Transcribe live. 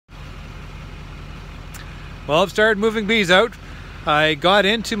Well, I've started moving bees out. I got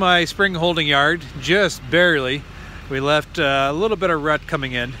into my spring holding yard just barely. We left a little bit of rut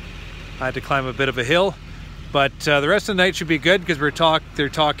coming in. I had to climb a bit of a hill, but the rest of the night should be good because they're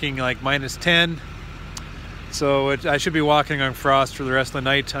talking like -10. So I should be walking on frost for the rest of the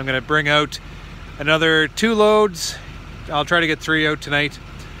night. I'm going to bring out another 2 loads. I'll try to get 3 out tonight,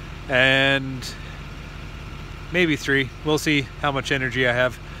 and maybe 3. We'll see how much energy I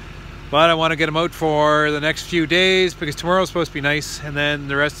have. But I want to get them out for the next few days because tomorrow's supposed to be nice, and then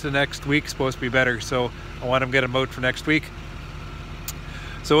the rest of the next week's supposed to be better. So I want to get them out for next week.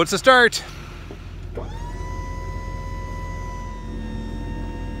 So it's a start.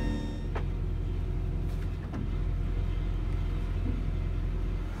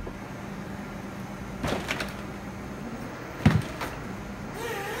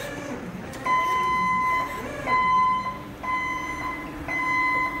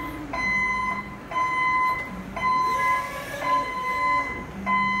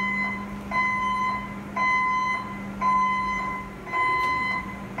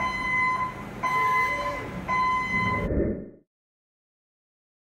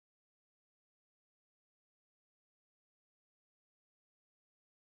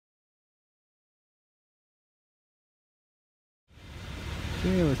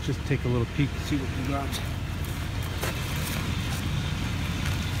 Okay, let's just take a little peek to see what we got.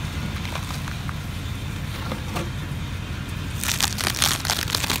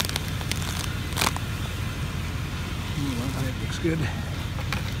 Ooh, that looks good.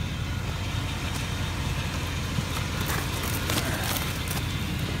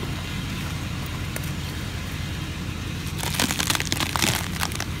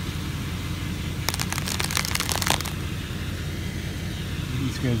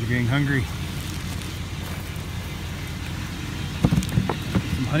 These guys are getting hungry.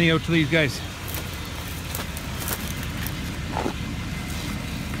 Some honey out to these guys.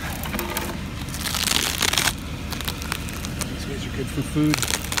 These guys are good for food.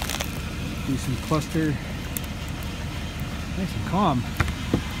 Decent cluster. Nice and calm.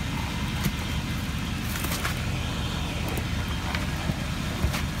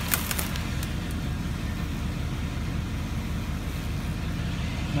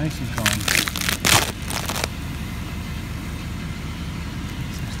 Nice and calm.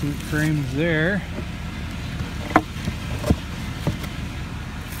 16 frames there.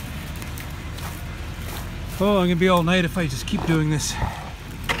 Oh, I'm gonna be all night if I just keep doing this.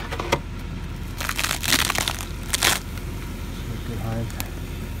 Good hive.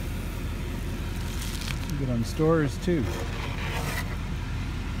 Good on stores too.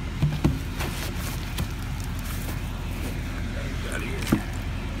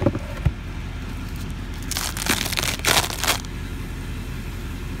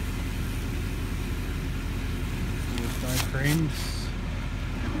 Frames.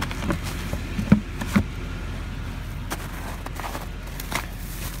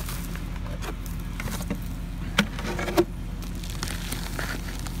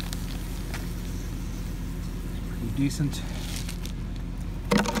 Pretty decent.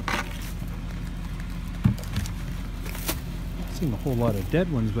 Seeing a whole lot of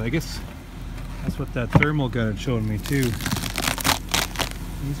dead ones, but I guess that's what that thermal gun had shown me too.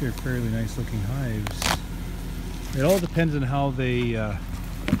 These are fairly nice looking hives. It all depends on how they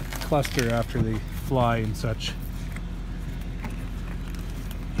cluster after they fly and such.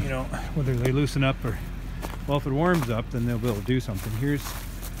 You know, whether they loosen up or, well, if it warms up, then they'll be able to do something. Here's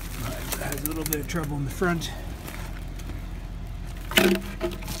has a little bit of trouble in the front.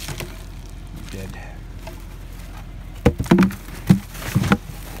 Dead.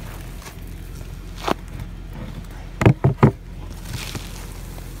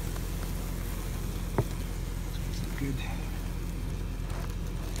 Good.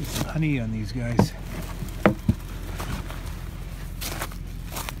 Get some honey on these guys.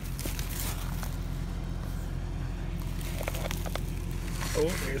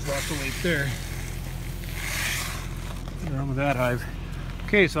 Oh, there's lots of weight there. What's wrong with that hive?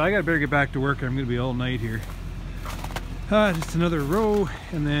 Okay, so I better get back to work. I'm going to be all night here. Just another row,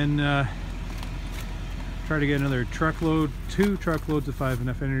 and then try to get another truckload, 2 truckloads if I have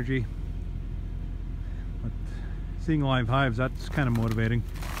enough energy. But seeing live hives, that's kind of motivating.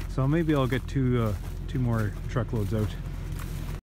 So maybe I'll get two more truckloads out.